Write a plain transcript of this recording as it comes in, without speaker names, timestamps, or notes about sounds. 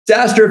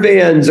SaaStr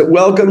fans,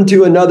 welcome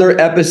to another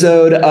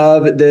episode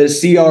of the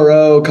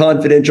CRO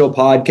Confidential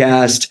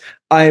podcast.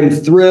 I am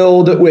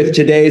thrilled with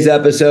today's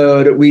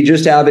episode. We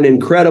just have an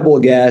incredible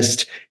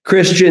guest.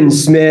 Christian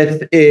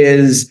Smith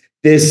is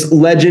this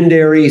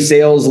legendary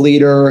sales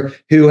leader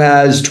who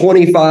has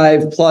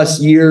 25 plus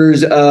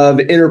years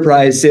of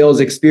enterprise sales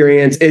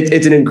experience.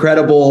 It's an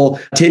incredible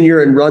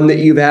tenure and run that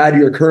you've had.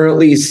 You're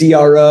currently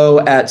CRO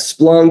at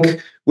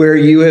Splunk, where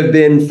you have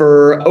been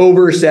for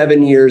over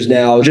 7 years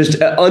now. Just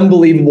an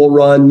unbelievable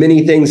run.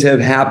 Many things have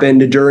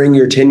happened during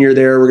your tenure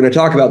there. We're going to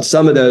talk about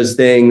some of those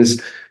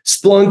things.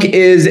 Splunk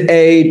is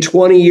a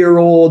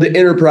 20-year-old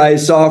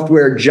enterprise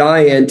software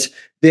giant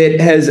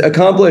that has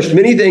accomplished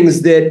many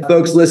things that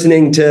folks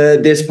listening to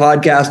this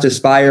podcast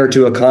aspire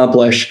to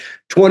accomplish.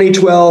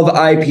 2012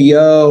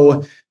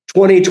 IPO,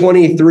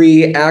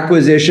 2023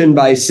 acquisition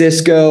by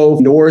Cisco,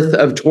 north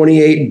of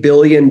 $28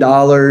 billion.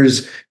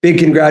 Big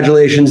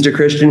congratulations to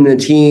Christian and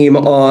the team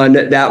on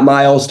that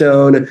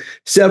milestone.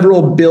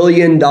 Several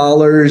 $billion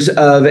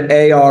of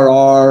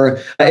ARR,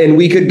 and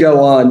we could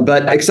go on,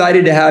 but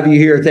excited to have you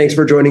here. Thanks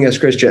for joining us,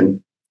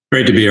 Christian.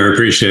 Great to be here. I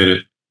appreciate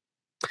it.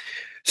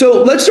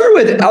 So let's start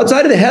with,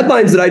 outside of the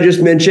headlines that I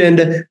just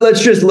mentioned,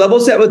 let's just level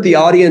set with the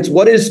audience.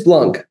 What is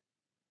Splunk?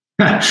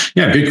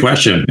 Yeah, good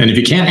question. And if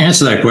you can't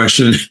answer that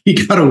question,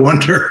 you got to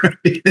wonder.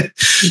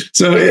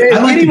 So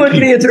anyone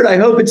can answer it. I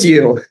hope it's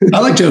you. I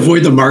like to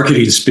avoid the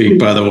marketing speak,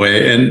 by the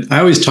way. And I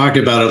always talk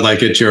about it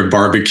like at your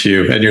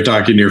barbecue and you're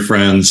talking to your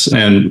friends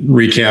and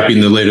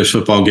recapping the latest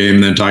football game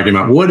and then talking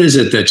about what is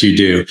it that you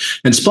do.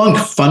 And Splunk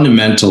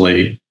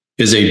fundamentally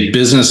is a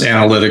business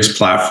analytics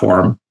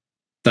platform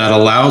that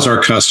allows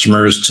our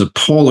customers to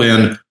pull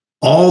in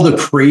all the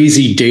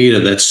crazy data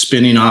that's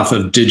spinning off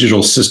of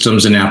digital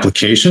systems and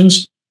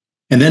applications,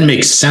 and then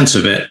make sense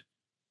of it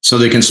so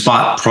they can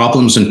spot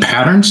problems and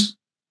patterns,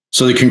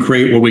 so they can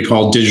create what we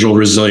call digital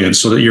resilience,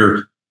 so that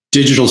your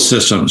digital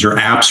systems, your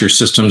apps, your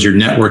systems, your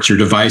networks, your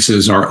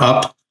devices are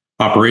up,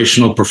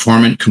 operational,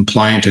 performant,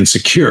 compliant, and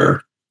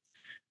secure.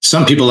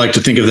 Some people like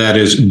to think of that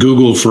as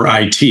Google for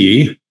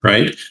IT,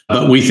 right?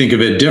 But we think of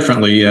it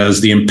differently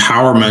as the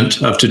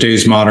empowerment of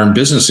today's modern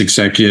business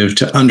executive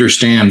to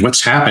understand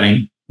what's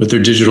happening with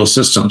their digital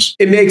systems.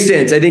 It makes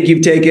sense. I think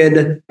you've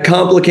taken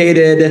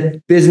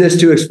complicated business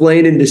to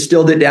explain and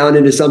distilled it down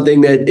into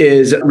something that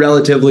is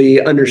relatively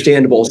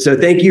understandable. So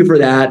thank you for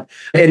that.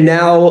 And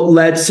now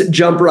let's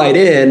jump right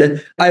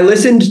in. I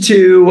listened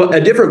to a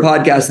different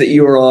podcast that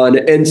you were on,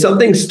 and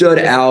something stood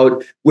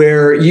out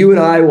where you and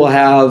I will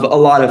have a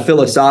lot of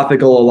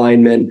philosophical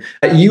alignment.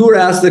 You were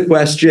asked the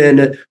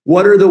question,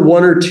 what are the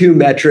one or two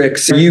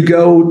metrics you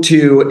go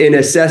to in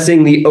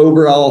assessing the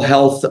overall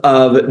health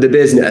of the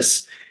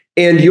business?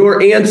 And your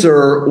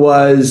answer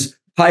was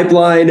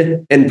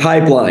pipeline and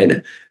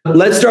pipeline.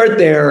 Let's start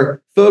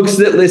there. Folks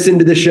that listen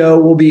to the show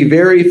will be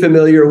very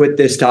familiar with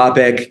this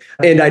topic.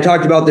 And I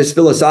talked about this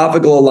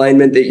philosophical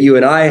alignment that you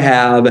and I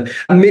have.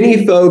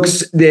 Many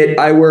folks that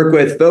I work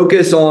with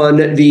focus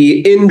on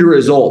the end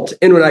result.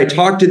 And when I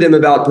talk to them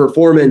about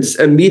performance,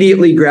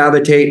 immediately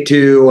gravitate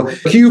to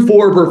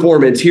Q4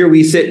 performance. Here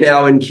we sit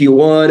now in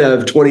Q1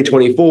 of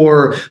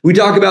 2024. We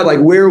talk about like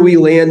where we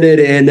landed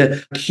in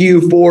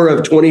Q4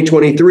 of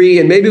 2023.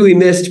 And maybe we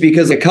missed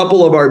because a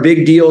couple of our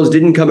big deals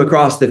didn't come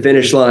across the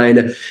finish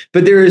line.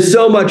 But there is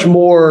so much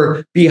more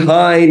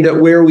behind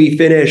where we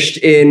finished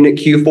in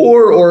Q4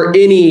 or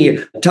any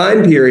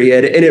time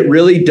period. And it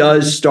really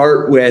does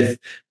start with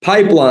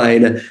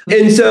pipeline.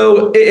 And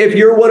so if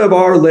you're one of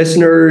our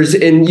listeners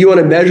and you want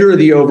to measure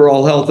the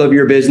overall health of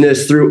your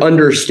business through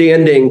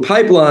understanding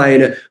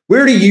pipeline,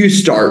 where do you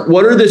start?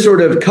 What are the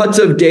sort of cuts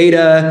of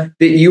data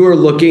that you are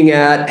looking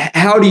at?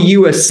 How do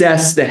you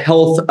assess the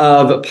health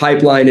of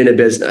pipeline in a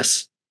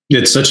business?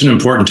 It's such an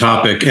important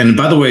topic. And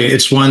by the way,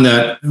 it's one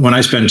that when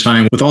I spend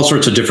time with all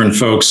sorts of different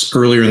folks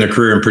earlier in their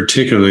career, and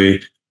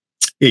particularly,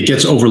 it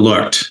gets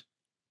overlooked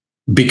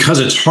because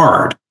it's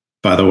hard,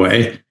 by the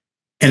way,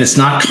 and it's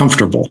not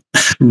comfortable.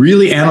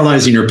 Really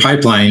analyzing your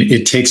pipeline,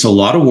 it takes a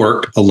lot of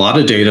work, a lot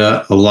of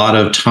data, a lot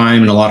of time,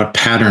 and a lot of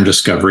pattern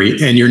discovery.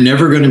 And you're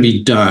never going to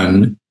be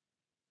done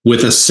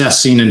with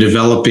assessing and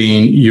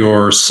developing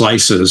your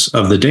slices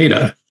of the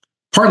data,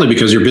 partly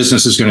because your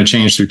business is going to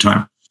change through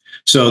time.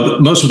 So the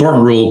most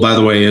important rule, by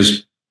the way,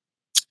 is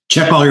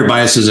check all your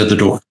biases at the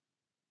door.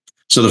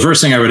 So the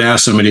first thing I would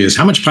ask somebody is,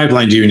 how much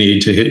pipeline do you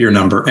need to hit your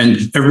number?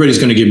 And everybody's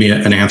going to give me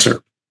an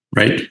answer,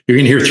 right? You're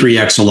going to hear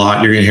 3X a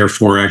lot. You're going to hear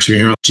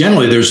 4X.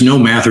 Generally, there's no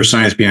math or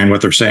science behind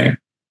what they're saying.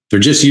 They're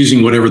just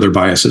using whatever their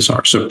biases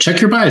are. So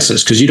check your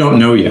biases because you don't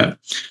know yet.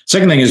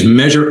 Second thing is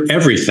measure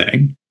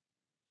everything,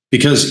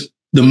 because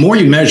the more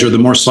you measure, the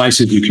more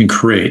slices you can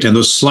create. And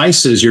those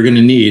slices you're going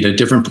to need at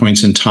different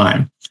points in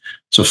time.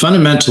 So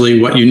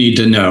fundamentally, what you need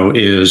to know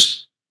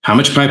is how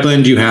much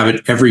pipeline do you have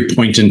at every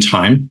point in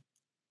time,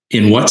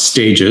 in what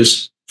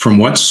stages, from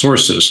what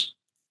sources,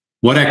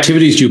 what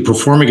activities do you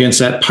perform against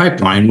that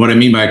pipeline? What I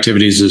mean by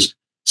activities is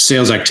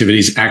sales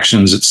activities,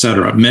 actions, et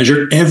cetera.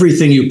 Measure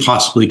everything you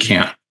possibly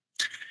can.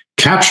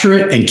 Capture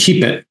it and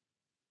keep it,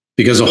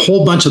 because a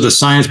whole bunch of the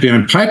science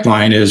behind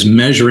pipeline is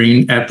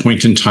measuring at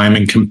point in time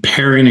and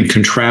comparing and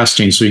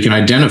contrasting so you can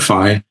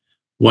identify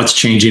what's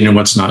changing and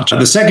what's not.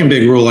 The second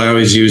big rule I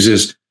always use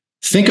is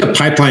think of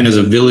pipeline as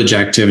a village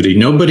activity.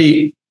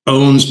 Nobody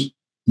owns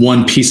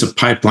one piece of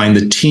pipeline.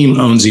 The team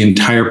owns the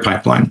entire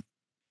pipeline.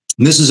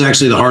 And this is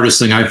actually the hardest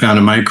thing I found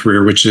in my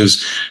career, which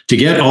is to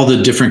get all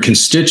the different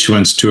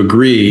constituents to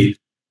agree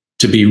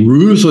to be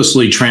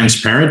ruthlessly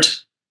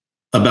transparent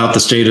about the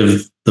state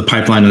of the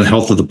pipeline and the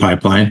health of the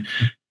pipeline,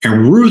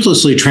 and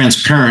ruthlessly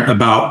transparent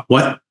about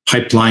what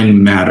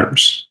pipeline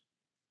matters.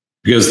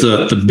 Because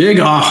the big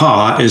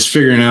aha is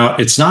figuring out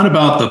it's not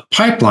about the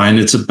pipeline,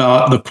 it's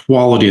about the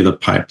quality of the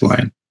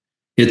pipeline.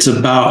 It's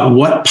about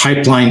what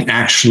pipeline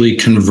actually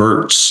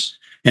converts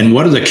and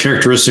what are the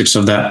characteristics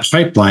of that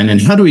pipeline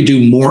and how do we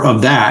do more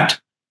of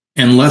that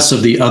and less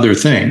of the other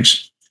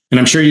things. And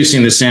I'm sure you've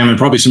seen this, Sam, and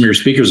probably some of your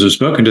speakers have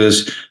spoken to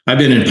this. I've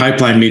been in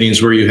pipeline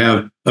meetings where you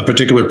have a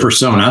particular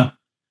persona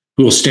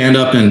who will stand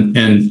up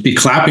and be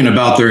clapping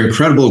about their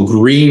incredible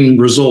green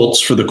results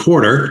for the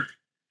quarter.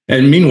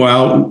 And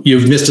meanwhile,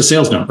 you've missed a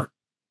sales number.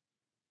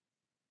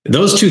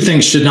 Those two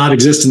things should not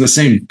exist in the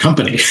same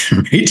company,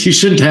 right? You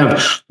shouldn't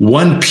have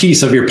one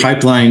piece of your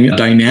pipeline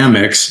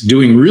dynamics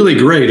doing really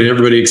great and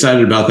everybody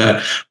excited about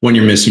that when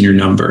you're missing your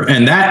number.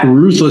 And that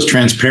ruthless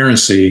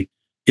transparency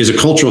is a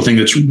cultural thing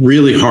that's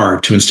really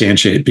hard to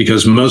instantiate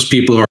because most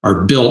people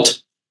are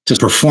built to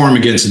perform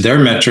against their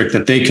metric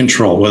that they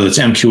control, whether it's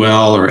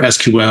MQL or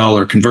SQL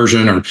or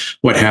conversion or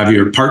what have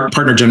you, or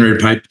partner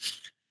generated pipe.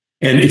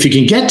 And if you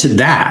can get to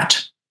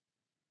that,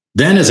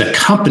 then as a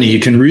company,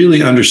 you can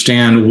really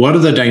understand what are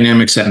the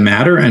dynamics that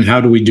matter and how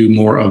do we do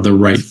more of the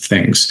right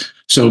things.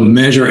 So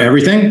measure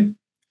everything,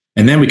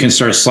 and then we can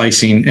start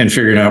slicing and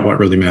figuring out what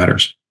really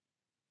matters.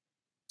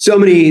 So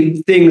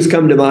many things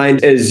come to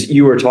mind as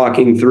you were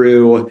talking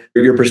through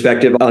your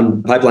perspective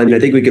on pipeline. I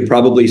think we could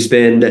probably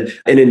spend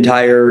an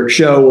entire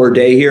show or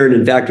day here. And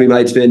in fact, we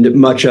might spend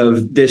much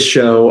of this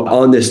show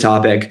on this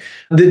topic.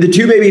 The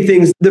two maybe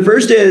things, the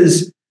first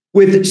is,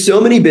 with so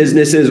many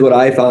businesses, what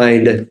I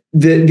find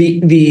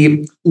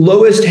the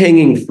lowest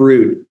hanging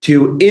fruit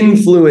to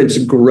influence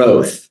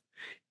growth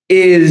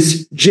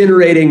is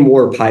generating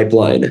more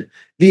pipeline.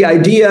 The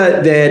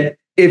idea that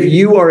if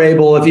you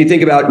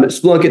think about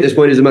Splunk at this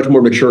point is a much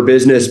more mature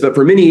business, but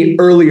for many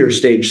earlier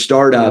stage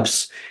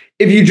startups,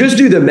 if you just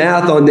do the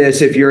math on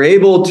this, if you're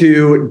able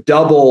to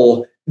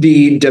double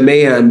the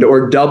demand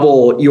or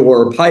double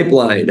your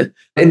pipeline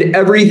and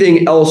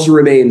everything else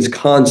remains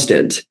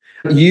constant,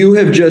 you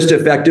have just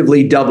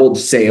effectively doubled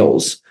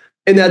sales.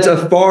 And that's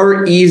a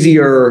far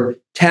easier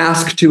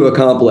task to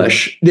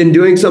accomplish than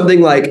doing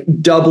something like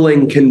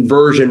doubling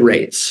conversion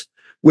rates,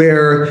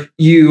 where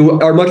you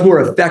are much more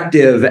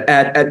effective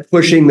at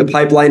pushing the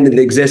pipeline that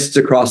exists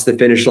across the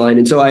finish line.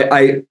 And so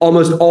I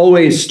almost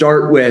always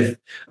start with,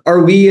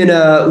 are we in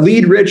a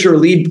lead rich or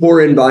lead poor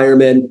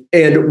environment?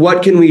 And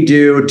what can we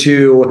do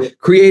to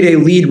create a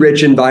lead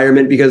rich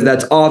environment? Because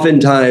that's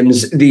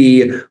oftentimes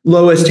the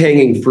lowest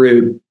hanging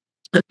fruit.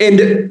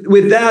 And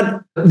with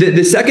that,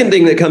 the second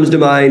thing that comes to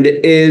mind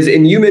is,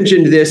 and you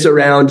mentioned this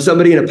around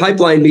somebody in a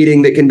pipeline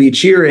meeting that can be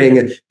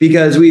cheering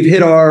because we've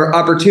hit our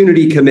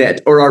opportunity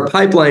commit or our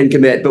pipeline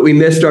commit, but we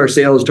missed our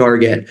sales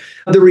target.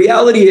 The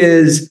reality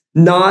is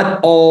not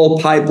all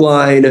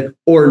pipeline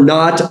or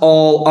not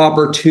all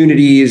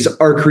opportunities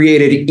are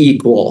created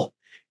equal.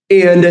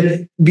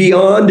 And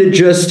beyond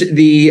just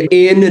the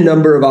N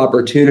number of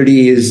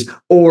opportunities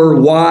or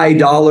Y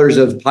dollars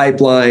of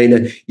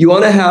pipeline, you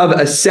want to have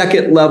a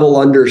second level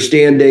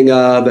understanding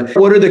of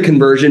what are the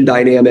conversion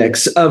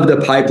dynamics of the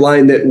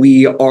pipeline that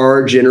we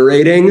are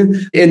generating.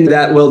 And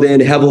that will then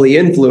heavily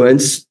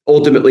influence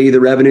ultimately the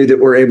revenue that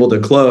we're able to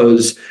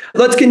close.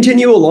 Let's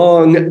continue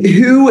along.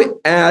 Who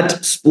at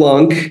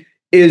Splunk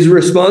is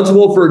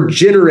responsible for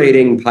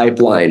generating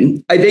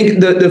pipeline? I think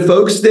the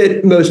folks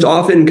that most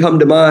often come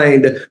to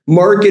mind,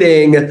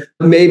 marketing,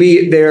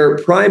 maybe their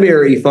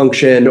primary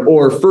function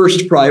or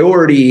first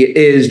priority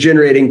is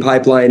generating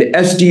pipeline.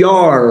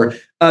 SDR,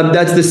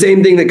 that's the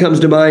same thing that comes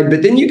to mind.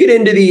 But then you get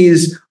into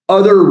these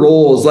other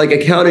roles like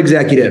account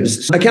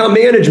executives, account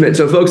management,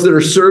 so folks that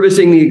are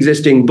servicing the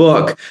existing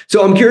book.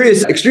 So I'm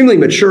curious, extremely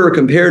mature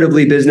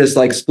comparatively business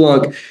like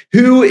Splunk,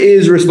 who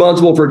is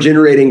responsible for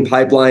generating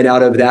pipeline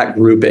out of that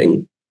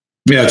grouping?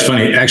 Yeah, it's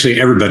funny. Actually,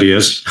 everybody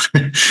is.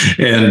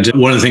 And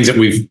one of the things that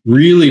we've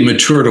really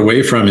matured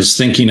away from is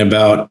thinking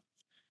about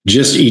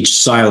just each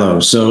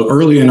silo. So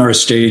early in our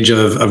stage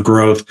of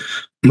growth,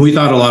 we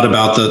thought a lot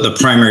about the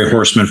primary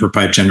horsemen for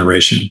pipe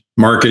generation: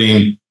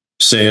 marketing,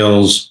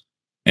 sales,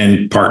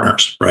 and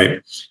partners,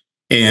 right?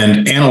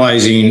 And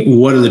analyzing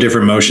what are the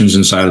different motions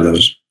inside of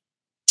those.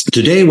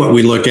 Today, what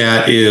we look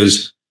at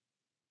is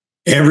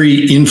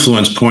every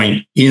influence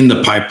point in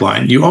the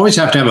pipeline. You always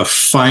have to have a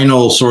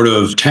final sort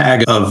of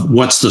tag of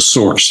what's the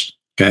source,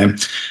 okay?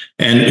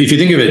 And if you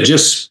think of it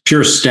just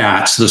pure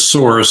stats, the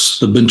source,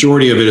 the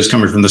majority of it is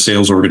coming from the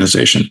sales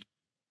organization,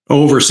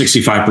 over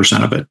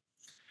 65% of it.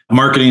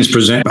 Marketing is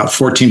present about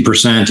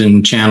 14%,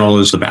 and channel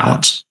is the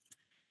balance.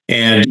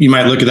 And you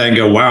might look at that and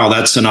go, wow,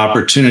 that's an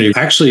opportunity.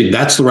 Actually,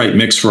 that's the right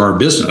mix for our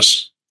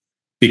business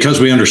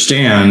because we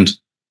understand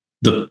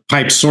the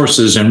pipe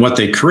sources and what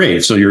they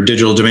create. So your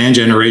digital demand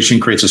generation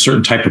creates a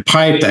certain type of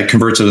pipe that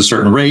converts at a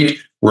certain rate.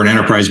 We're an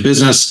enterprise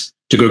business.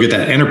 To go get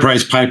that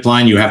enterprise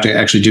pipeline, you have to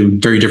actually do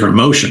very different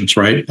motions,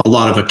 right? A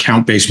lot of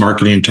account-based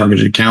marketing and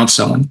targeted account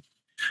selling.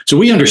 So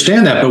we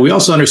understand that, but we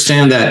also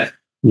understand that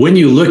when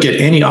you look at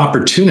any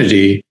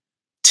opportunity,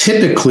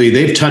 typically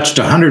they've touched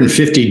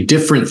 150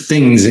 different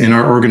things in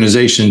our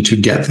organization to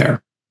get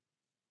there.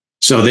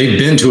 So they've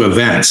been to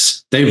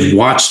events, they've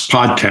watched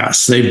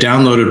podcasts, they've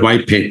downloaded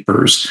white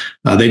papers,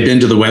 they've been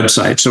to the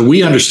website. So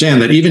we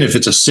understand that even if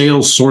it's a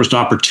sales sourced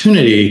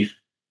opportunity,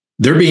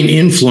 they're being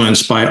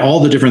influenced by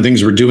all the different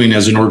things we're doing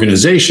as an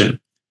organization.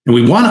 And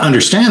we want to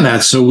understand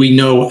that so we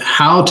know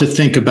how to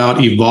think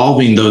about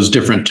evolving those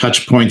different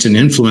touch points and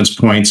influence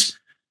points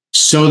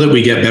so that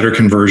we get better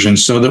conversion,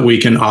 so that we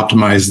can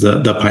optimize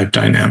the pipe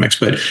dynamics.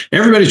 But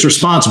everybody's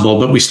responsible,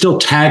 but we still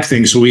tag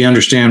things so we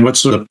understand what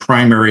sort of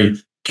primary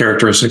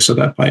characteristics of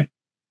that pipe.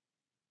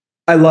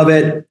 I love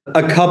it.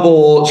 A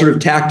couple sort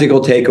of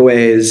tactical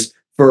takeaways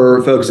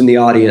for folks in the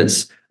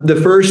audience. The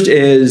first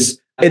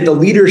is at the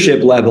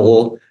leadership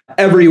level,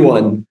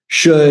 everyone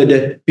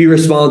should be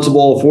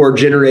responsible for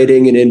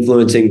generating and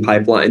influencing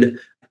pipeline.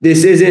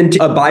 This isn't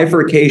a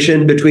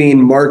bifurcation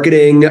between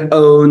marketing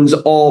owns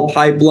all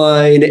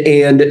pipeline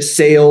and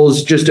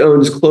sales just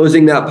owns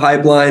closing that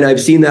pipeline.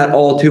 I've seen that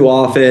all too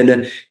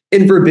often.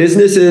 And for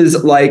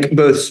businesses like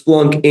both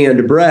Splunk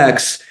and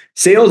Brex,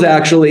 sales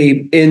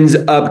actually ends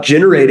up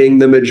generating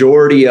the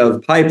majority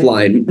of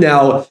pipeline.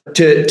 Now,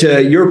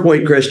 to your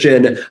point,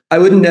 Christian, I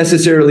wouldn't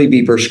necessarily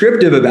be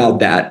prescriptive about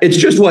that. It's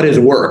just what has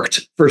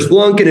worked for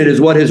Splunk and it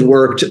is what has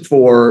worked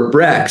for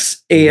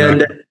Brex.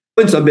 And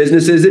in some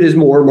businesses, it is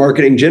more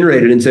marketing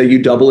generated. And so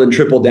you double and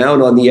triple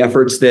down on the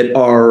efforts that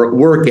are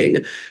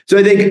working. So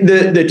I think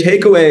the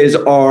takeaways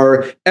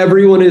are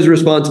everyone is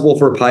responsible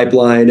for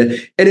pipeline.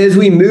 And as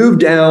we move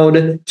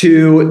down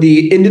to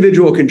the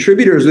individual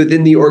contributors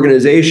within the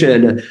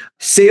organization,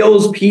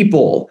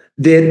 salespeople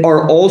that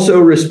are also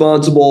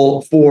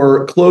responsible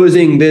for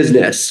closing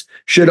business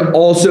should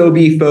also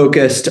be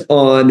focused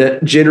on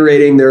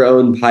generating their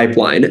own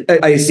pipeline.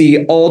 I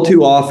see all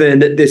too often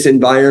this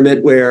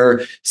environment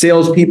where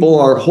salespeople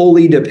are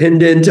wholly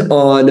dependent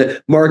on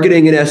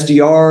marketing and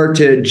SDR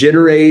to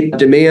generate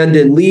demand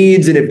and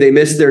leads. And if they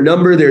miss their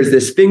number, there's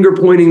this finger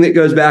pointing that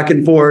goes back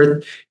and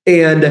forth.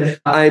 And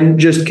I'm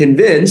just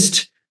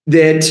convinced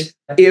that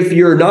if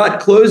you're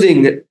not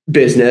closing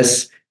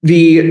business,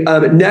 the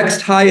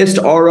next highest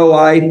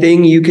ROI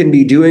thing you can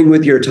be doing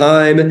with your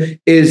time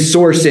is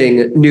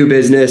sourcing new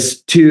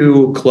business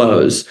to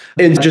close.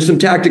 And just some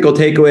tactical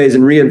takeaways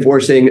and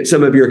reinforcing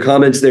some of your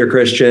comments there,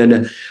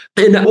 Christian.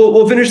 And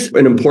we'll finish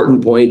an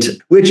important point,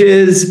 which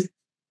is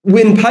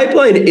when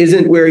pipeline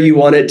isn't where you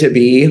want it to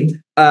be,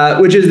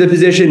 which is the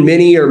position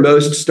many or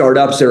most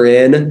startups are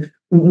in,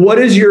 what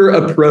is your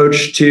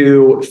approach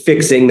to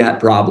fixing that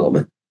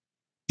problem?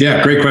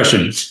 Yeah, great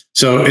question.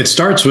 So it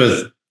starts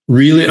with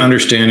really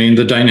understanding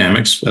the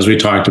dynamics, as we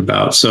talked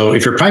about. So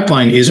if your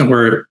pipeline isn't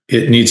where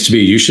it needs to be,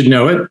 you should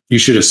know it. You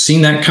should have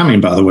seen that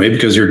coming, by the way,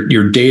 because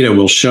your data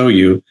will show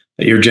you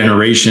that your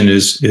generation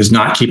is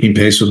not keeping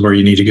pace with where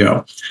you need to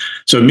go.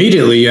 So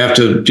immediately you have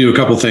to do a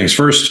couple of things.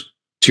 First,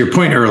 to your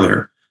point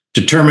earlier,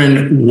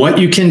 determine what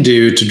you can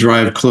do to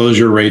drive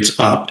closure rates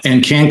up,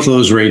 and can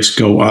close rates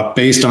go up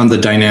based on the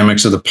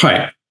dynamics of the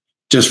pipe.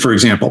 Just for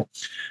example,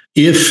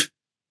 if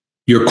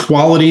your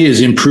quality is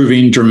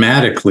improving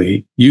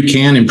dramatically, you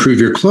can improve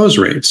your close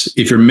rates.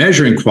 If you're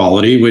measuring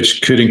quality,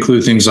 which could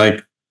include things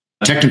like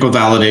technical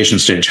validation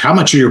stage, how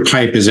much of your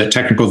pipe is at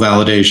technical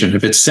validation?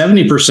 If it's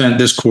 70%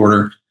 this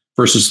quarter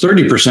versus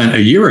 30%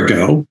 a year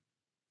ago,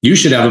 you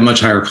should have a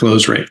much higher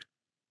close rate.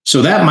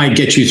 So that might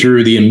get you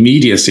through the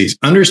immediacies.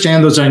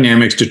 Understand those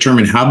dynamics,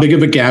 determine how big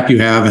of a gap you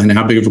have and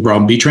how big of a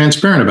problem. Be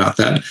transparent about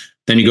that.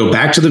 Then you go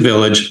back to the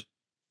village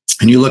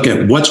and you look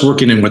at what's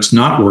working and what's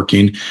not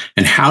working,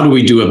 and how do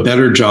we do a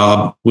better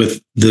job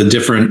with the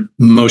different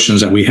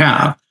motions that we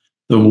have.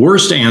 The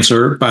worst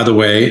answer, by the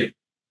way,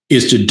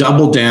 is to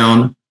double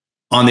down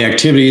on the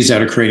activities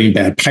that are creating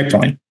bad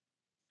pipeline.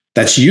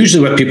 That's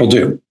usually what people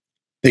do.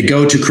 They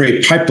go to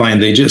create pipeline.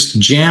 They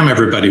just jam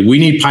everybody. We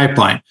need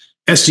pipeline.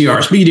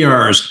 SDRs,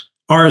 BDRs,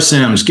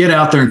 RSMs, get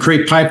out there and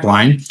create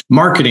pipeline,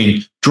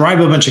 marketing, drive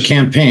a bunch of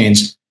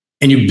campaigns,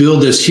 and you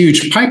build this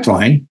huge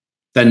pipeline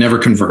that never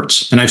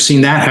converts. And I've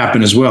seen that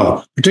happen as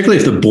well,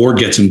 particularly if the board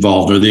gets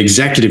involved or the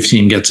executive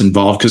team gets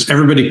involved, because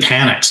everybody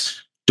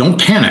panics. Don't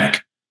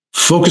panic.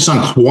 Focus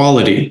on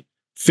quality.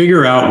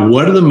 Figure out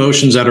what are the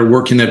motions that are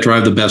working that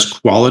drive the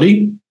best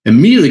quality.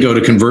 Immediately go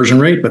to conversion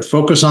rate, but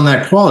focus on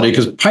that quality,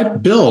 because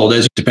pipe build,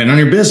 as depending on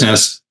your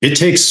business, it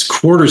takes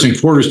quarters and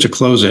quarters to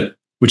close it,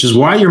 which is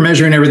why you're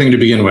measuring everything to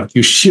begin with.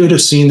 You should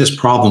have seen this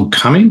problem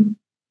coming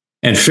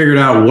and figured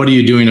out what are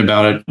you doing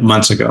about it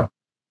months ago.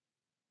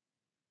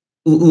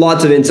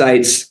 Lots of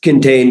insights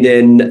contained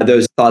in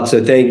those thoughts.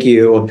 So thank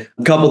you.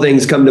 A couple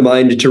things come to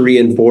mind to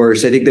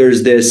reinforce. I think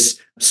there's this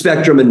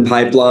spectrum in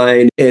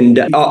pipeline and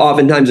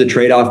oftentimes a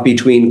trade-off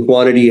between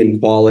quantity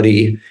and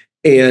quality.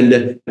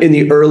 And in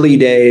the early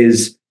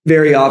days,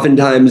 very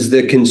oftentimes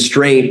the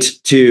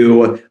constraint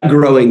to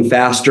growing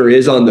faster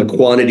is on the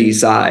quantity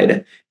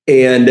side.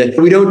 And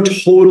we don't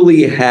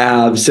totally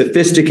have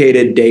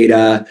sophisticated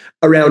data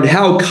around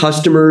how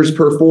customers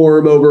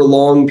perform over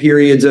long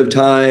periods of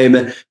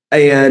time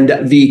and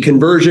the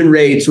conversion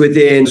rates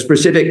within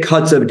specific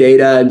cuts of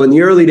data. And in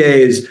the early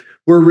days,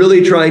 we're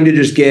really trying to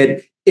just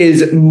get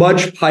as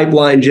much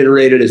pipeline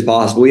generated as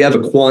possible. We have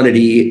a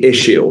quantity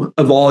issue,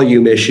 a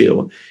volume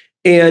issue.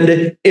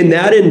 And in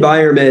that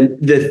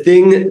environment, the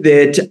thing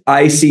that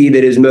I see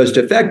that is most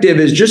effective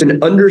is just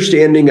an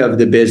understanding of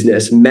the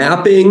business,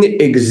 mapping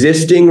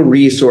existing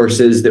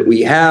resources that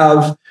we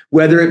have,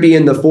 whether it be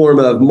in the form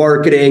of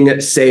marketing,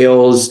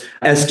 sales,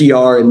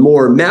 SDR, and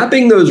more,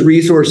 mapping those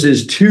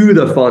resources to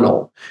the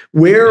funnel.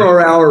 Where are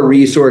our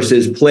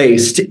resources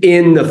placed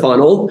in the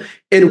funnel?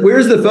 And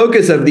where's the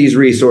focus of these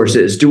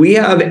resources? Do we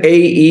have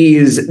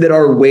AEs that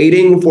are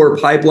waiting for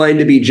pipeline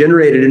to be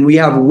generated? And we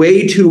have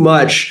way too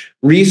much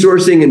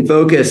resourcing and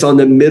focus on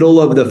the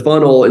middle of the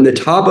funnel, and the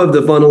top of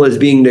the funnel is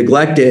being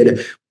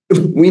neglected.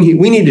 We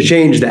need to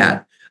change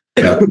that.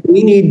 Yeah.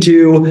 We need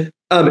to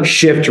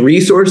shift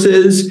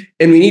resources,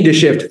 and we need to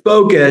shift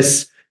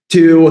focus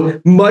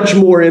to much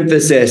more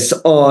emphasis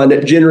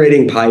on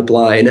generating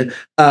pipeline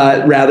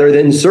rather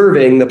than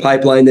serving the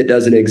pipeline that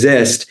doesn't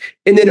exist.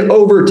 And then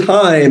over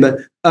time,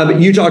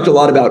 you talked a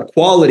lot about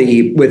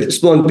quality with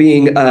Splunk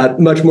being a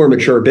much more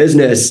mature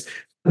business.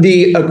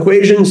 The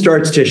equation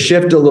starts to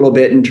shift a little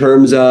bit in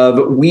terms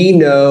of we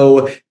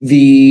know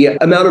the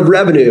amount of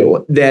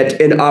revenue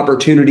that an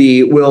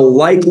opportunity will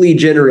likely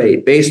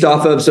generate based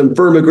off of some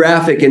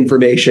firmographic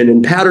information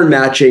and pattern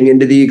matching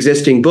into the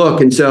existing book.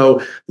 And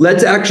so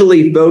let's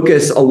actually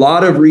focus a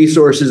lot of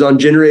resources on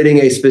generating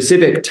a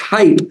specific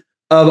type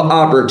of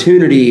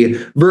opportunity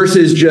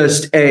versus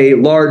just a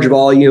large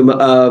volume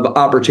of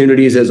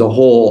opportunities as a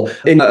whole.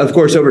 And of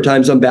course, over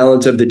time, some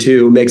balance of the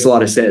two makes a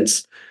lot of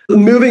sense.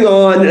 Moving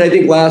on, and I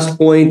think last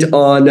point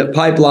on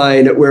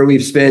pipeline, where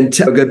we've spent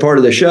a good part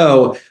of the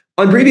show.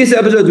 On previous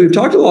episodes, we've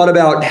talked a lot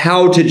about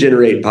how to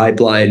generate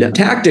pipeline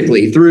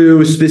tactically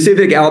through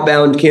specific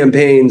outbound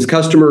campaigns,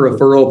 customer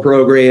referral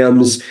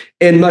programs,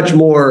 and much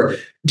more.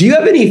 Do you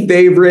have any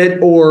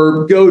favorite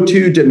or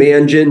go-to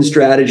demand gen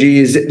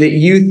strategies that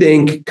you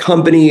think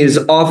companies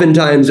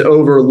oftentimes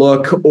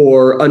overlook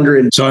or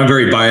underinvest? So I'm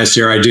very biased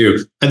here. I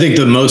do. I think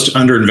the most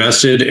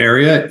underinvested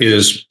area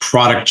is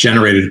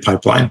product-generated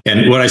pipeline.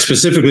 And what I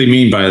specifically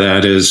mean by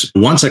that is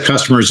once a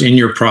customer is in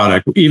your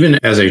product, even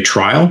as a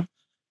trial,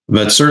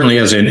 but certainly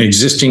as an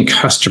existing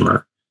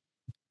customer,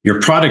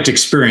 your product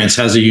experience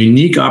has a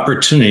unique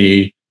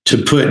opportunity to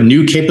put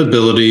new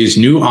capabilities,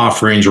 new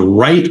offerings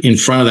right in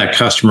front of that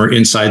customer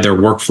inside their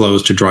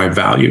workflows to drive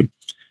value.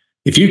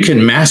 If you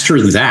can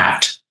master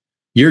that,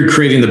 you're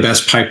creating the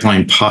best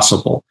pipeline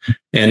possible.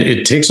 And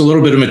it takes a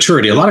little bit of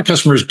maturity. A lot of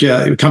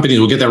companies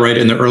will get that right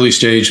in the early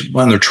stage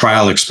on their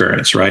trial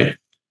experience, right?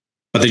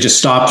 But they just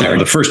stop there.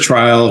 The first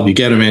trial, you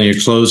get them in, you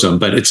close them.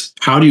 But it's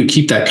how do you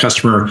keep that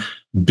customer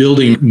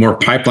building more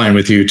pipeline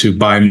with you to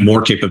buy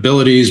more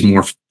capabilities,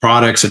 more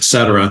products, et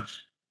cetera?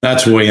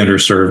 That's way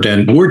underserved.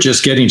 And we're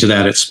just getting to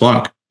that at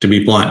Splunk, to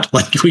be blunt.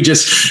 Like we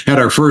just had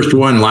our first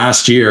one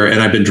last year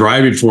and I've been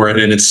driving for it.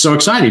 And it's so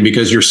exciting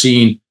because you're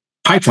seeing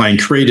pipeline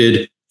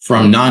created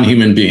from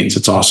non-human beings.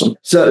 It's awesome.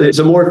 So it's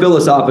a more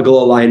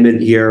philosophical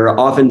alignment here.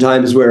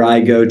 Oftentimes where I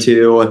go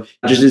to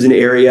just as an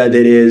area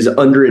that is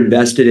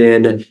underinvested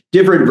in,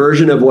 different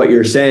version of what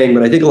you're saying,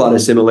 but I think a lot of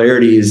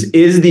similarities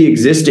is the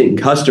existing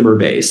customer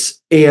base.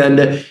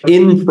 And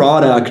in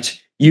product,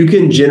 you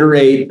can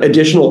generate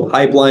additional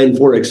pipeline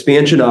for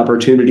expansion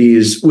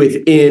opportunities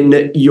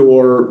within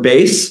your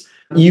base.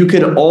 You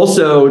can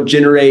also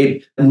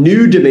generate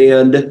new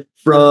demand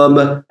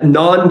from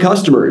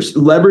non-customers,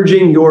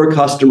 leveraging your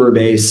customer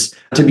base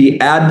to be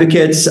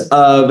advocates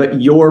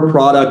of your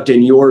product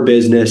and your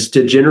business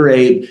to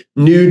generate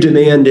new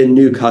demand and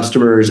new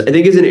customers, I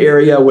think is an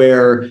area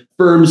where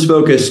firms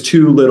focus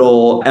too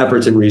little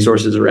efforts and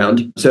resources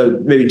around. So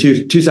maybe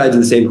two sides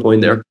of the same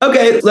coin there.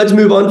 Okay, let's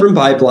move on from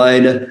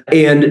pipeline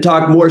and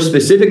talk more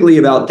specifically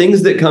about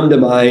things that come to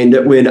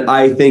mind when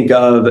I think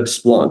of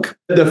Splunk.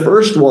 The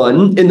first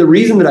one, and the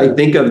reason that I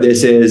think of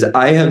this is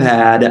I have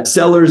had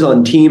sellers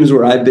on teams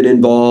where I've been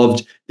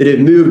involved that have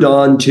moved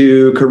on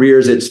to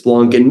careers at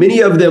Splunk, and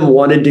many of them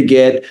wanted to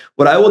get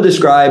what I will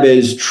describe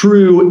as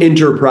true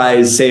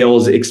enterprise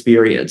sales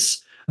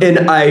experience.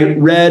 And I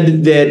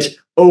read that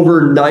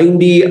over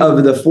 90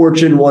 of the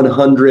Fortune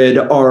 100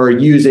 are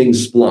using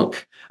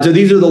Splunk. So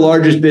these are the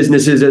largest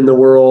businesses in the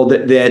world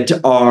that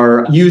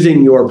are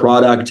using your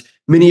product.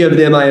 Many of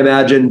them, I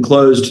imagine,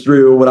 closed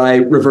through what I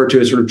refer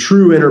to as sort of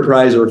true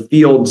enterprise or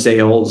field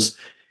sales.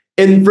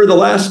 And for the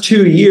last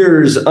 2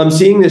 years, I'm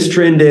seeing this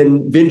trend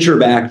in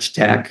venture-backed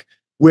tech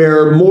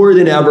where more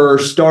than ever,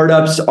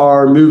 startups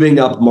are moving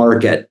up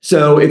market.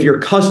 So if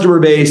your customer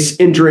base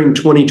entering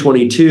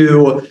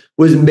 2022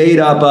 was made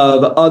up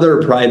of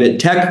other private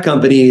tech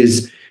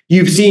companies,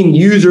 you've seen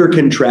user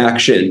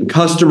contraction,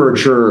 customer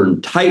churn,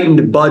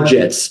 tightened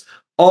budgets,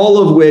 all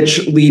of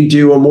which lead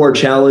to a more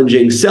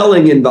challenging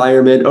selling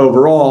environment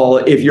overall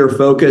if you're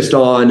focused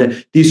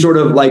on these sort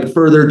of like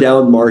further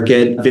down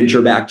market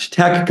venture-backed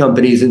tech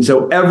companies. And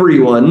so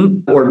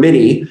everyone, or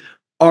many,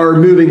 are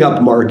moving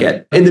up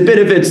market. And the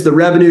benefits, the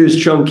revenue is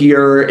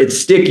chunkier, it's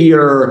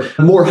stickier,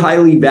 more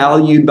highly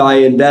valued by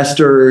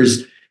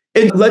investors.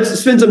 And let's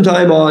spend some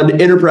time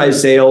on enterprise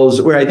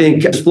sales, where I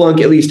think Splunk,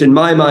 at least in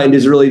my mind,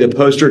 is really the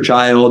poster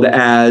child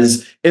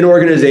as an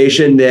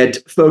organization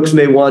that folks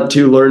may want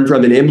to learn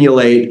from and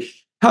emulate.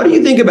 How do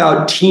you think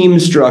about team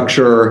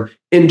structure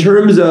in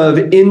terms of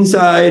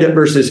inside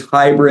versus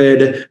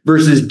hybrid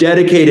versus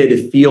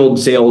dedicated field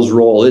sales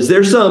role? Is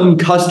there some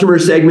customer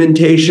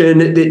segmentation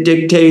that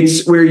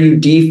dictates where you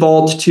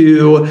default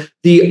to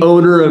the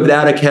owner of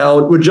that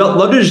account? Would you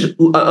love to just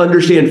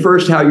understand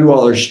first how you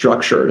all are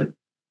structured?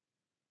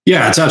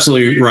 Yeah, it's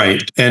absolutely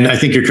right. And I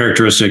think your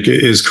characteristic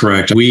is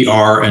correct. We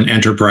are an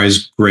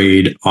enterprise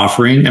grade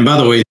offering. And by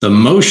the way, the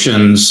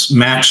motions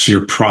match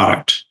your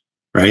product,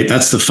 right?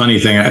 That's the funny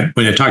thing.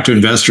 When I talk to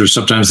investors,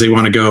 sometimes they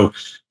want to go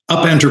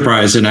up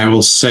enterprise, and I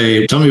will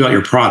say, tell me about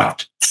your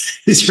product.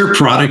 Is your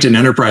product an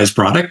enterprise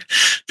product?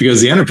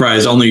 Because the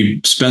enterprise only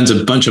spends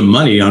a bunch of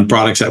money on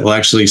products that will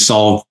actually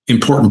solve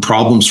important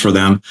problems for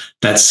them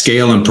that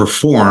scale and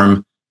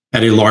perform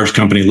at a large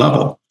company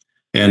level.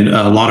 And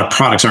a lot of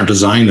products aren't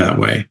designed that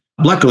way.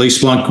 Luckily,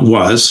 Splunk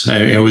was.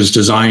 It was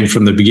designed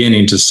from the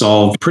beginning to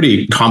solve a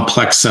pretty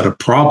complex set of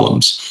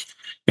problems.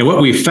 And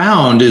what we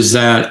found is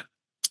that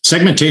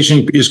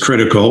segmentation is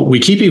critical. We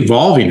keep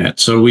evolving it.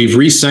 So we've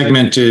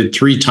resegmented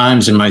 3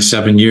 times in my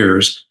 7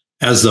 years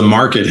as the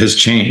market has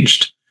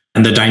changed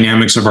and the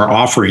dynamics of our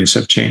offerings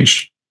have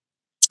changed.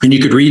 And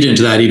you could read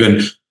into that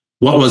even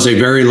what was a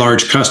very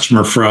large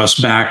customer for us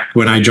back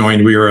when I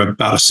joined. We were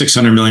about a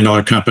 $600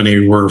 million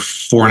company. We're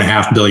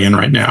 $4.5 billion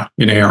right now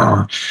in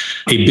ARR.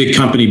 A big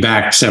company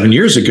back 7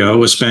 years ago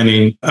was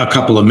spending a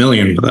couple of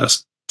million with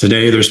us.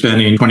 Today, they're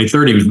spending 20,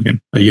 30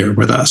 million a year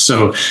with us.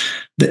 So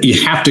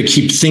you have to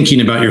keep thinking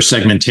about your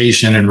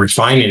segmentation and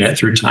refining it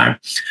through time.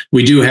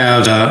 We do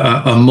have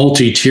a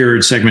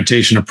multi-tiered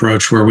segmentation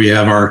approach where we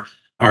have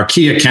our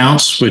key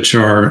accounts, which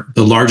are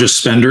the largest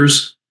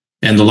spenders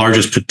and the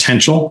largest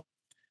potential.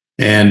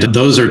 And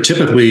those are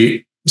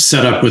typically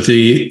set up with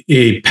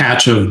a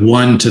patch of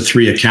 1 to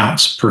 3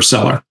 accounts per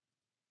seller.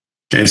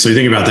 Okay, so you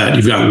think about that.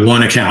 You've got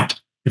one account.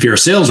 If you're a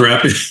sales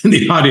rep in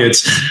the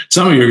audience,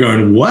 some of you are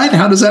going, what?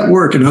 How does that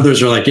work? And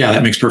others are like, yeah,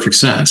 that makes perfect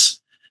sense.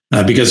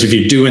 Because if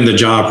you're doing the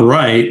job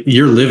right,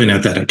 you're living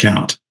at that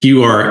account.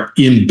 You are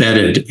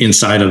embedded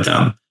inside of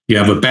them. You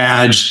have a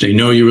badge. They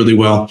know you really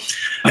well.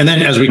 And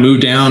then as we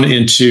move down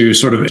into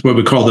sort of what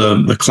we call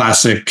the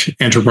classic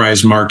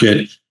enterprise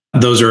market,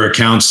 those are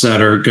accounts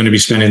that are going to be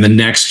spending the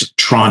next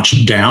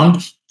tranche down.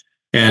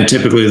 And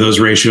typically those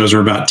ratios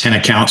are about 10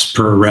 accounts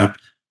per rep.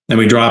 Then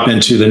we drop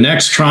into the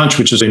next tranche,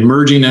 which is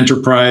emerging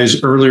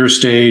enterprise, earlier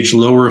stage,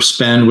 lower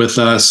spend with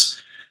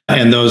us.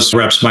 And those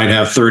reps might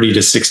have 30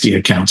 to 60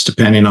 accounts,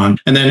 depending on.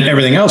 And then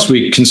everything else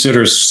we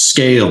consider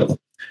scale.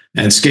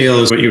 And scale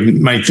is what you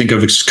might think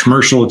of as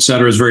commercial, et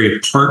cetera, is very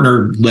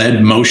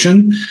partner-led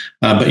motion.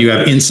 But you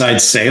have inside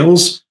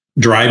sales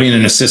driving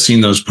and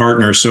assisting those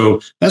partners.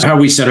 So that's how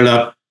we set it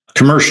up.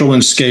 Commercial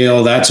and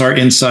scale, that's our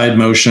inside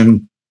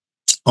motion.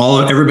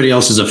 Everybody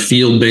else is a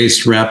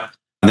field-based rep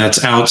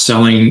that's out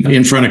selling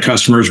in front of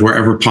customers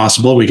wherever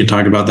possible. We can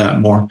talk about that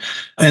more.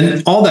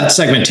 And all that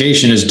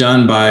segmentation is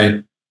done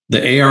by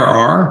the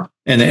ARR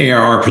and the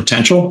ARR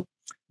potential.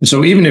 And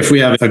so even if we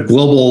have a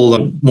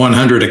global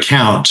 100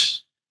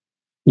 account,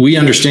 we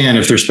understand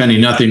if they're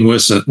spending nothing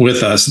with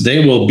us,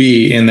 they will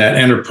be in that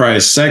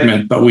enterprise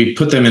segment, but we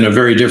put them in a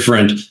very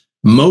different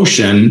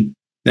motion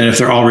than if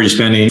they're already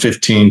spending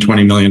 $15,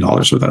 $20 million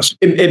with us.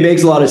 It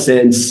makes a lot of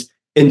sense.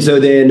 And so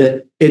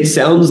then it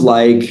sounds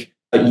like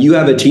you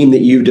have a team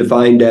that you've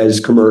defined as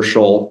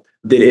commercial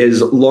that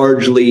is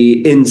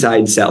largely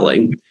inside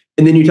selling.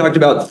 And then you talked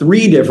about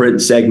 3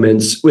 different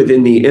segments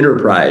within the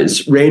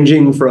enterprise,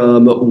 ranging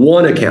from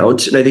one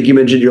account. And I think you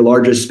mentioned your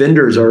largest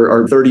spenders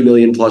are $30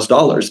 million plus.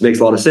 It makes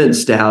a lot of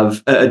sense to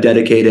have a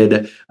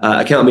dedicated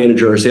account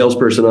manager or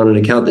salesperson on an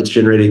account that's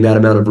generating that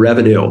amount of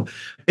revenue.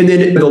 And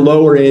then at the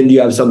lower end, you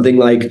have something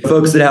like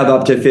folks that have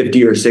up to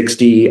 50 or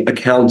 60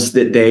 accounts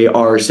that they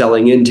are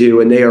selling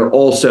into, and they are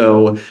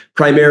also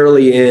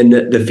primarily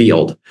in the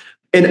field.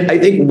 And I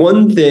think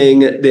one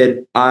thing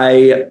that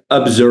I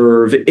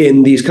observe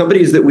in these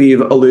companies that we've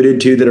alluded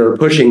to that are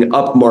pushing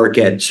up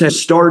market has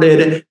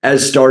started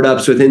as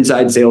startups with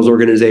inside sales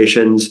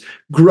organizations,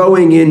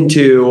 growing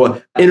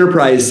into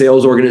enterprise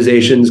sales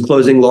organizations,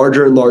 closing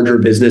larger and larger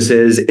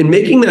businesses, and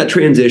making that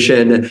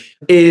transition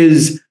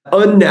is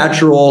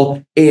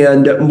unnatural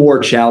and more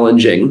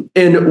challenging.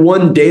 And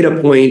one data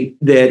point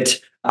that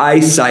I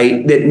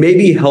cite that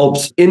maybe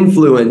helps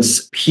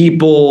influence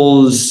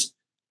people's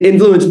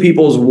influence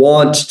people's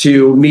want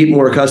to meet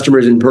more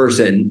customers in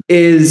person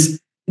is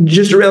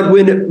just around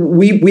when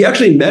we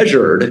actually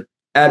measured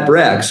at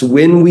Brex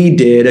when we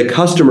did a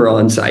customer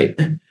on-site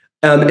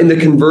and the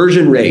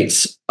conversion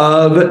rates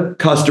of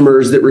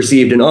customers that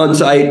received an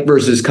on-site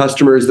versus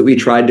customers that we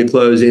tried to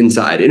close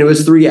inside. And it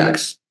was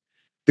 3x.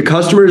 The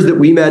customers that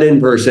we met in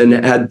person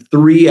had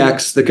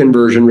 3x the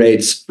conversion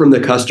rates from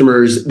the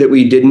customers that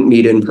we didn't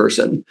meet in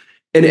person.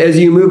 And as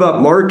you move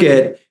up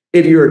market,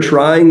 if you're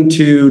trying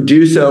to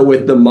do so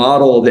with the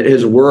model that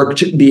has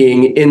worked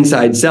being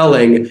inside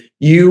selling,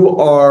 you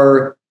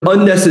are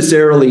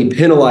unnecessarily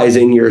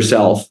penalizing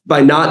yourself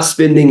by not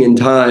spending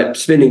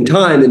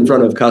time in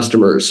front of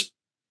customers.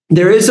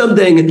 There is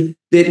something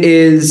that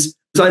is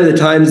a sign of the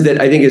times that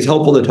I think is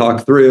helpful to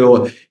talk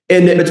through.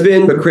 And it's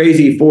been a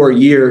crazy 4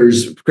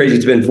 years.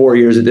 It's been 4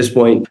 years at this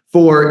point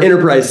for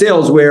enterprise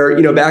sales,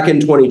 where, back in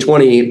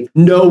 2020,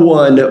 no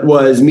one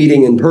was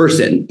meeting in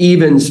person.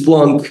 Even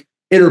Splunk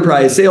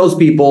enterprise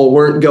salespeople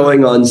weren't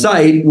going on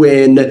site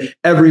when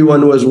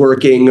everyone was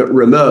working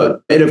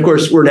remote. And of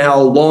course, we're now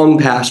long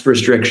past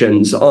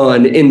restrictions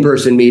on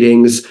in-person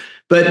meetings,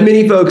 but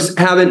many folks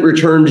haven't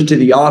returned to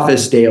the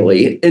office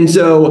daily. And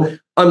so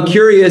I'm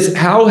curious,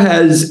 how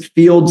has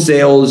field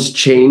sales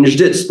changed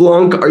at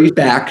Splunk? Are you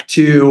back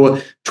to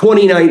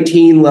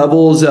 2019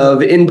 levels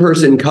of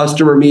in-person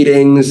customer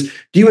meetings?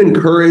 Do you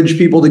encourage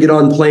people to get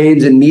on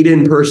planes and meet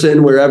in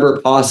person wherever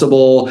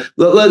possible?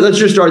 Let's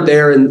just start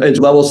there and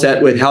level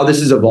set with how this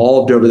has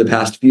evolved over the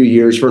past few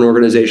years for an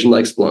organization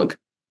like Splunk.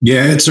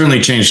 Yeah, it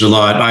certainly changed a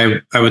lot.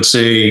 I would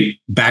say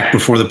back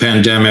before the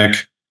pandemic,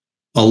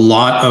 a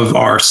lot of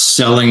our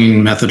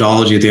selling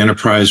methodology at the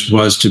enterprise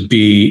was to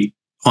be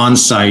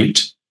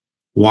on-site,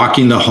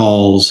 walking the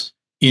halls,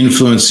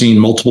 influencing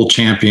multiple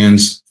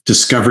champions,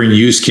 discovering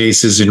use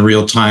cases in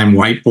real time,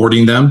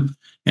 whiteboarding them,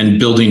 and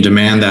building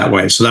demand that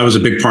way. So that was a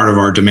big part of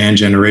our demand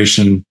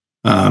generation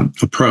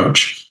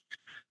approach.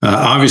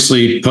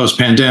 Obviously,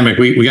 post-pandemic,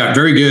 we got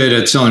very good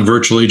at selling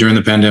virtually during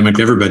the pandemic.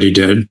 Everybody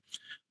did.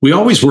 We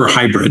always were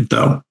hybrid,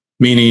 though,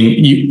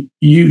 meaning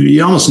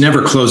you almost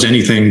never close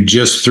anything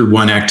just through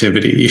one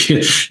activity.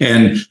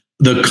 And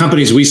the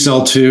companies we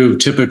sell to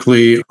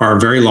typically are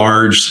very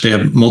large. They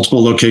have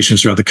multiple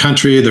locations throughout the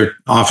country. They're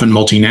often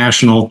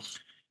multinational.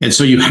 And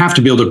so you have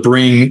to be able to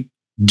bring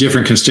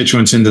different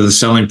constituents into the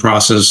selling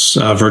process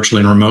virtually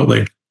and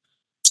remotely.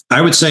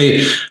 I would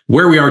say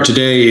where we are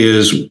today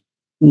is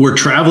we're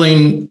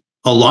traveling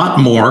a lot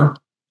more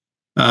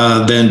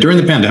than during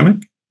the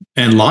pandemic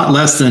and a lot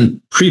less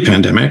than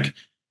pre-pandemic,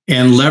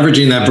 and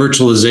leveraging that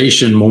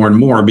virtualization more and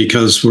more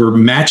because we're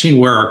matching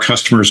where our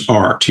customers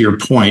are. To your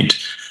point,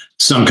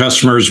 some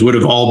customers would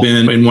have all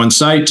been in one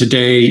site.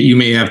 Today, you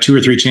may have 2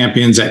 or 3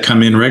 champions that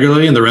come in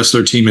regularly, and the rest of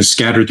their team is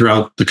scattered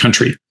throughout the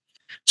country.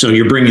 So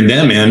you're bringing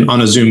them in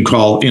on a Zoom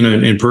call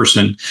in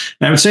person.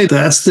 And I would say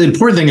that's the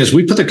important thing is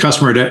we put the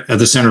customer at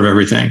the center of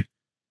everything.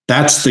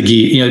 That's the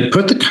key.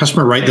 Put the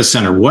customer right at the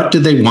center. What do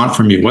they want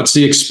from you? What's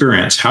the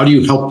experience? How do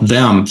you help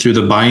them through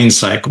the buying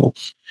cycle?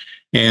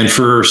 And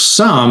for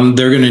some,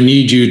 they're going to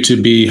need you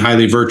to be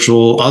highly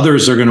virtual.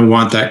 Others are going to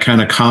want that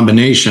kind of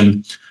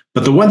combination.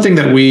 But the one thing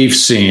that we've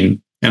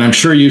seen, and I'm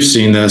sure you've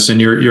seen this and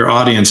your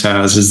audience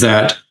has, is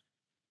that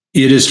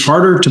it is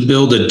harder to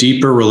build a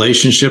deeper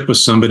relationship with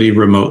somebody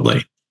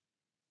remotely.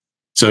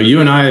 So you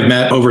and I have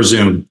met over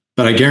Zoom,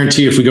 but I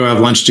guarantee if we go have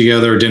lunch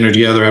together, dinner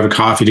together, have a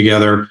coffee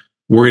together,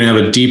 we're going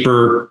to have a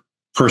deeper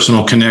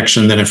personal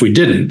connection than if we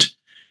didn't.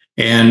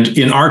 And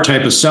in our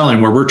type of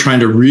selling, where we're trying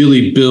to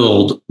really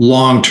build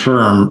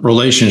long-term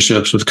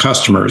relationships with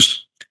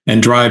customers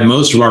and drive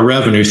most of our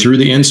revenue through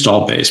the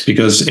install base,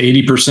 because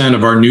 80%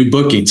 of our new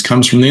bookings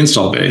comes from the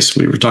install base.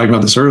 We were talking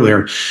about this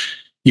earlier.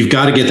 You've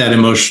got to get that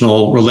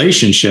emotional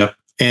relationship,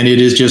 and it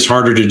is just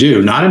harder to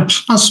do, not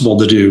impossible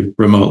to do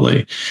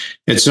remotely.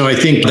 And so I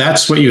think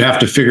that's what you have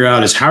to figure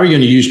out is how are you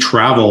going to use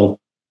travel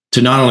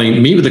to not only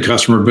meet with the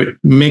customer, but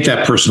make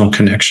that personal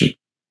connection.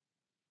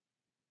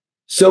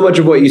 So much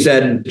of what you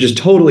said just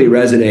totally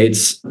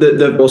resonates.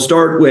 We'll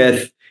start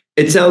with,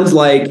 it sounds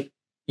like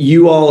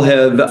you all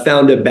have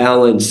found a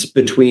balance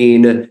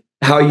between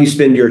how you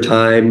spend your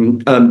time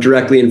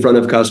directly in front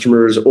of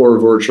customers or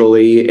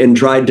virtually, and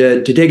tried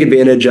to take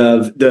advantage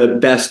of the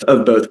best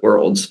of both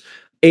worlds.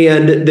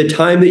 And the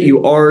time that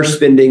you are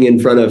spending in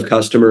front of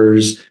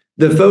customers,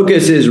 the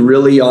focus is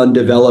really on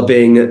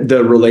developing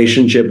the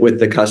relationship with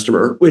the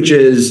customer, which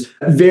is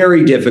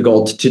very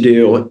difficult to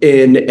do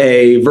in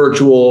a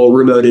virtual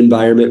remote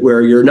environment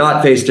where you're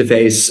not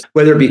face-to-face,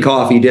 whether it be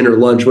coffee, dinner,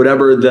 lunch,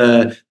 whatever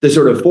the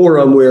sort of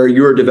forum where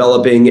you're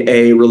developing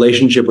a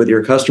relationship with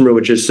your customer,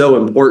 which is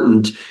so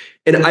important.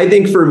 And I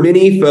think for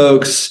many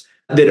folks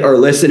that are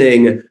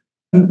listening,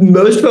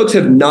 most folks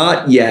have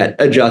not yet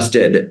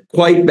adjusted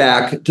quite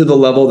back to the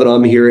level that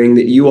I'm hearing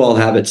that you all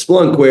have at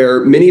Splunk,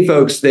 where many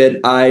folks that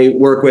I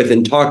work with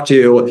and talk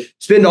to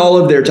spend all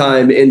of their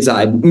time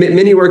inside,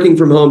 many working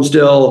from home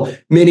still,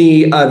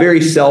 many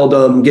very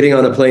seldom getting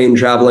on a plane,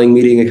 traveling,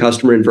 meeting a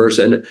customer in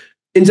person.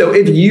 And so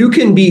if you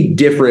can be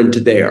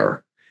different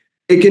there,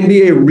 it can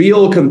be a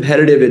real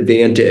competitive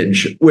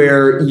advantage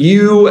where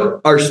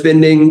you are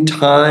spending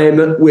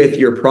time with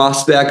your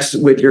prospects,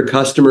 with your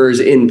customers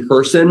in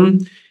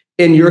person,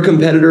 and your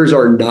competitors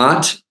are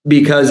not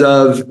because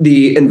of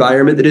the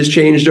environment that has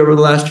changed over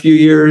the last few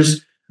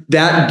years.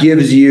 That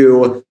gives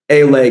you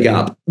a leg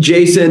up.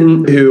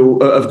 Jason, who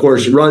of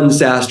course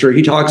runs SaaStr,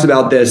 he talks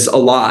about this a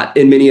lot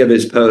in many of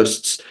his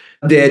posts,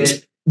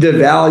 that the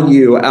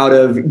value out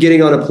of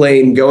getting on a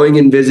plane, going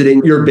and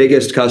visiting your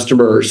biggest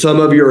customer, some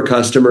of your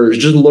customers,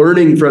 just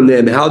learning from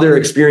them how they're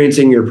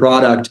experiencing your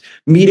product,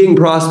 meeting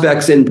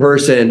prospects in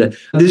person.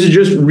 This is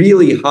just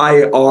really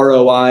high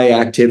ROI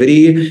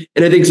activity.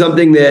 And I think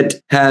something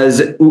that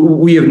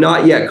we have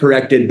not yet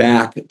corrected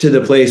back to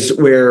the place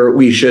where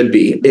we should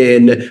be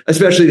in,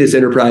 especially this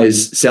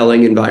enterprise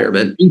selling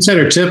environment.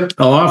 Insider tip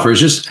I'll offer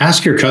is just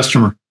ask your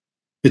customer.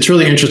 It's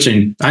really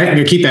interesting.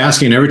 I keep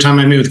asking every time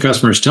I meet with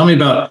customers, tell me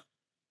about,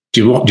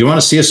 do you want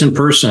to see us in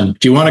person?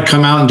 Do you want to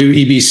come out and do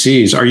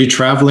EBCs? Are you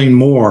traveling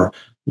more?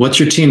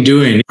 What's your team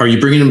doing? Are you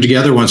bringing them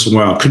together once in a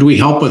while? Could we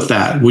help with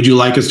that? Would you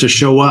like us to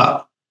show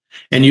up?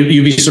 And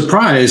you'd be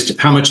surprised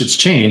how much it's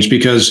changed,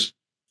 because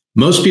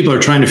most people are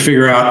trying to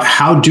figure out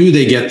how do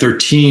they get their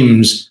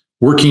teams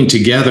working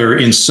together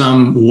in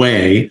some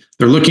way.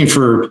 They're looking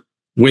for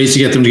ways to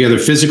get them together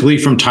physically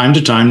from time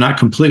to time, not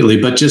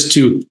completely, but just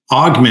to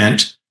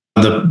augment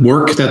the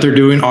work that they're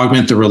doing,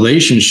 augment the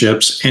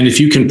relationships. And if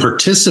you can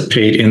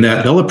participate in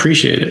that, they'll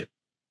appreciate it.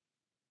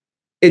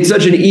 It's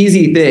such an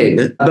easy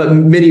thing, but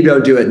many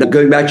don't do it. Now,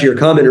 going back to your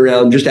comment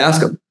around, just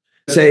ask them.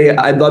 Say,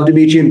 I'd love to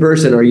meet you in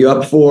person. Are you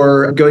up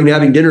for going to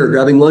having dinner or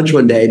grabbing lunch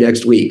one day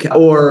next week?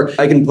 Or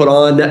I can put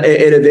on an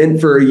event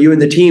for you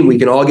and the team. We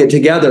can all get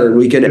together.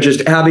 We can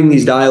just having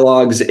these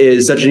dialogues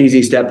is such an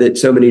easy step that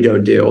so many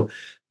don't do.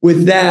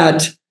 With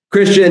that,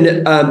 Christian,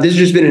 this has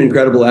just been an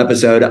incredible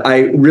episode.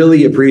 I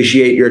really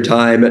appreciate your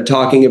time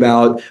talking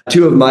about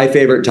two of my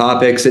favorite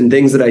topics and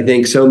things that I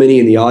think so many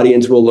in the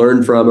audience will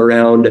learn from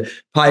around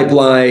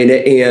pipeline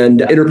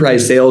and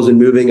enterprise sales and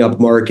moving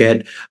up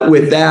market.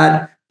 With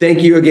that,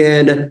 thank you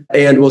again,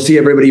 and we'll see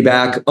everybody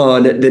back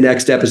on the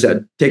next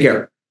episode. Take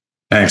care.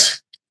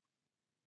 Thanks.